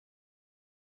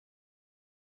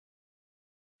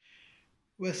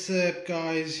What's up,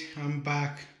 guys? I'm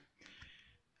back.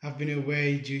 I've been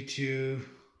away due to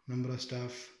a number of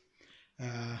stuff,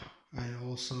 and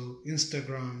also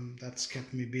Instagram. That's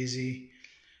kept me busy.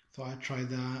 Thought I'd try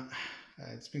that.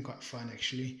 It's been quite fun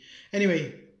actually.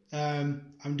 Anyway,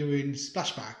 I'm doing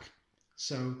splashback.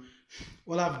 So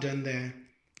what I've done there,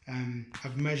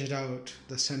 I've measured out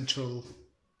the central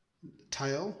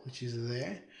tile, which is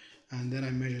there, and then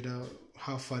I measured out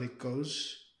how far it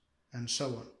goes, and so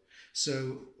on.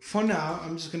 So for now,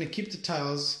 I'm just going to keep the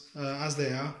tiles as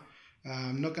they are.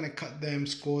 I'm not going to cut them,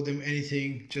 score them,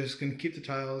 anything. Just going to keep the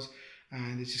tiles,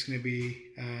 and it's just going to be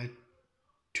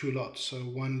two lots. So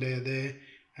one layer there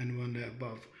and one layer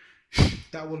above.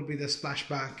 That will be the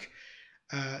splashback.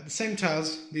 The same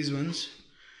tiles, these ones.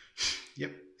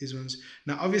 Yep, these ones.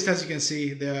 Now, obviously, as you can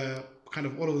see, they're kind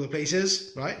of all over the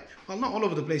places, right? Well, not all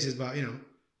over the places, but you know,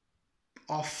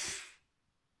 off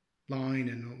line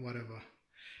and whatever.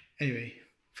 Anyway,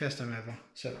 first time ever,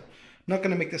 so not going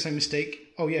to make the same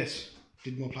mistake. Oh yes,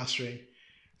 did more plastering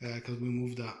because we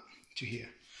moved that to here.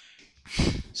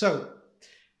 So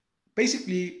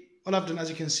basically all I've done,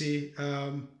 as you can see,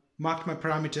 marked my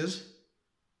parameters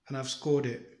and I've scored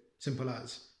it. Simple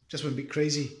as. Just went a bit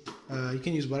crazy. You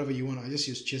can use whatever you want. I just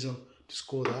use chisel to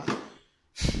score that.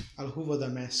 I'll hoover the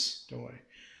mess, don't worry.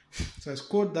 So I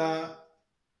scored that.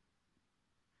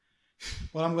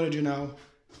 What I'm going to do now,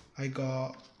 I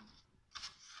got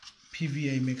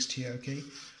PVA mixed here, okay?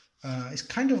 It's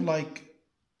kind of like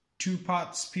 2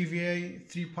 parts PVA,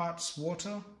 3 parts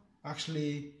water.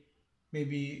 Actually,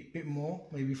 maybe a bit more,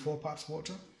 maybe 4 parts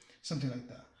water, something like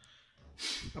that.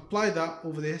 Apply that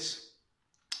over this,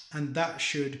 and that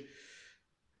should,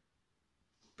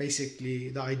 basically,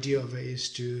 the idea of it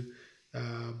is to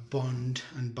bond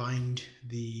and bind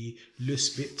the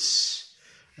loose bits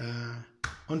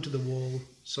onto the wall,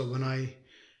 so when I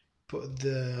put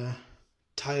the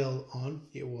tile on,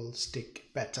 it will stick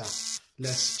better,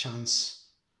 less chance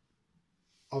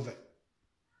of it,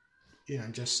 you know,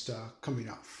 just coming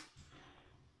off.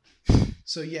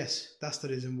 So yes, that's the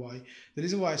reason why. The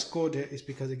reason why I scored it is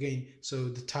because, again, so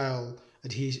the tile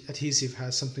adhesive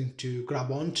has something to grab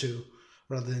onto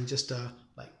rather than just a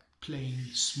like plain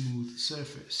smooth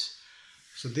surface.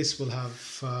 So this will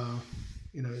have,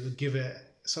 you know, it'll give it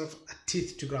sort of a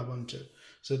teeth to grab onto.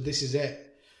 So this is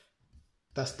it.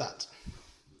 That's that.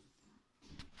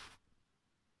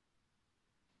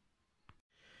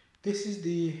 This is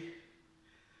the,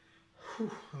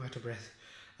 I'm out of breath,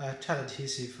 tile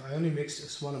adhesive. I only mixed a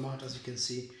small amount, as you can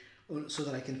see, so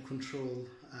that I can control,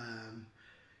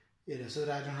 you know, so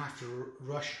that I don't have to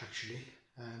rush actually.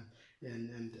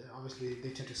 And obviously they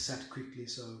tend to set quickly,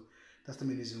 so that's the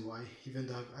main reason why, even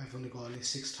though I've only got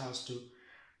 6 tiles to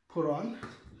put on.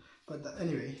 But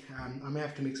anyway, I may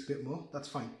have to mix a bit more, that's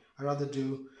fine. I'd rather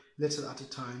do little at a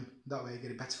time, that way I get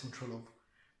a better control of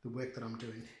the work that I'm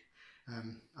doing.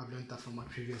 I've learned that from my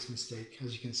previous mistake,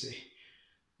 as you can see.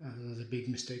 That was a big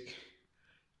mistake.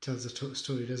 Tells the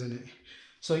story, doesn't it?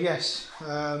 So yes,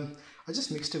 I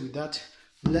just mixed it with that,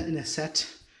 letting it set.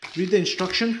 Read the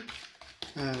instruction,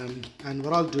 and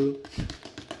what I'll do,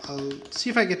 I'll see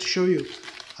if I get to show you.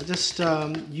 I'll just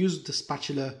use the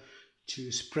spatula to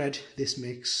spread this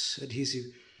mix adhesive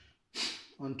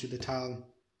onto the tile,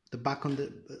 the back on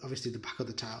the, obviously the back of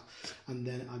the tile, and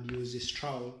then I'll use this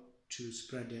trowel to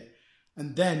spread it,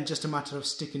 and then just a matter of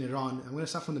sticking it on. I'm going to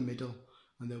start from the middle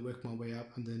and then work my way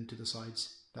up and then to the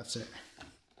sides. That's it.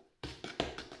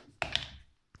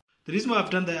 The reason why I've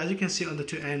done that, as you can see on the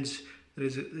 2 ends,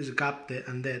 there's a gap there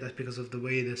and there. That's because of the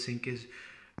way the sink is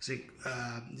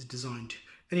designed.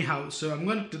 Anyhow, so I'm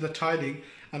going to do the tiling,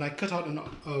 and I cut out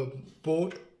a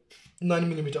board,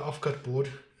 9mm offcut board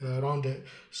around it.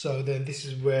 So then this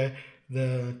is where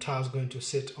the tile is going to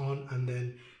sit on, and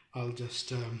then I'll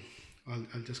just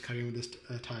I'll just carry on with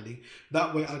this tiling.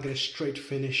 That way I'll get a straight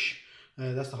finish.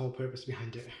 That's the whole purpose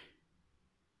behind it,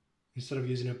 instead of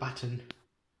using a batten.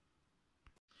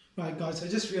 Right guys, I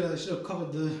just realized I should have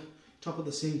covered the top of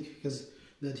the sink because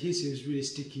the adhesive is really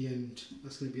sticky, and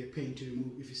that's going to be a pain to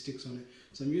remove if it sticks on it.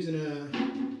 So I'm using a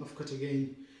offcut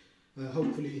again.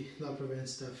 Hopefully that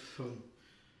prevents stuff from,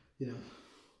 you know,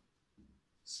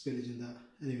 spillage and that.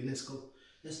 Anyway, let's go.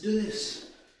 Let's do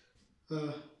this.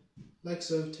 Like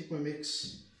so, take my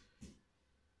mix,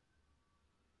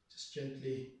 just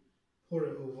gently pour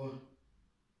it over.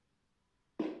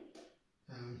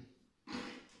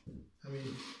 I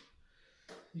mean,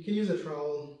 you can use a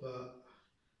trowel, but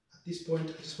at this point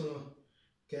I just want to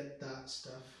get that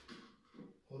stuff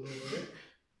all over it,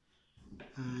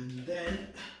 and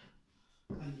then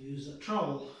I'll use a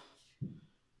trowel.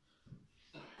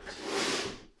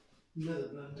 Another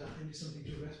blender, I need something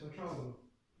to rest my trowel on.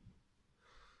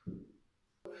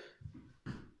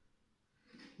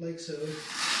 like so.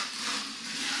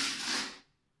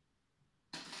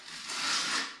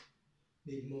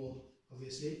 Need more,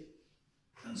 obviously,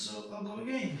 and so I'll go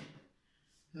again.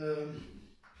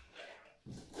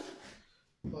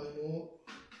 Buy more.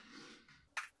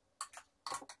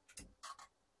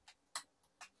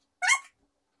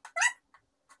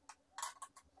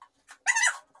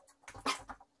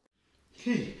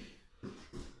 Okay,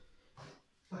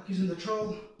 back using the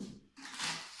trowel.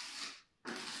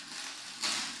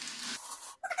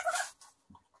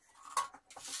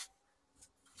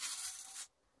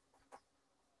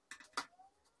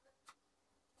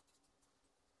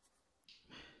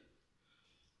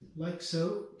 Like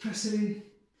so, press it in,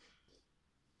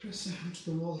 press it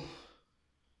onto the wall,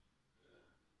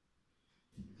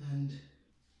 and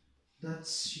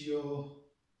that's it.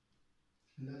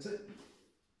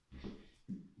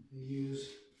 You use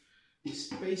the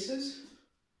spacers.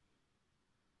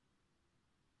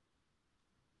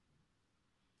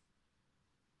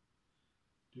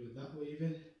 Do it that way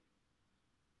even.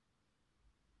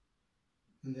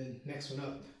 And then next one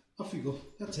up. Off you go.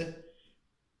 That's it.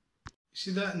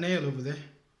 See that nail over there?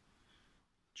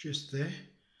 Just there.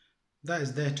 That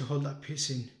is there to hold that piece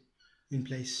in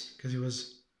place, because it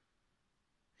was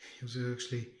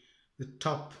actually the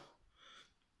top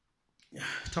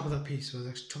of that piece was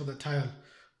actually top of that tile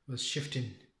was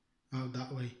shifting out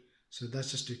that way. So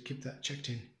that's just to keep that checked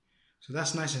in. So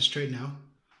that's nice and straight now,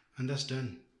 and that's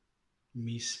done.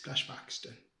 Me splashback's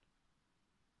done.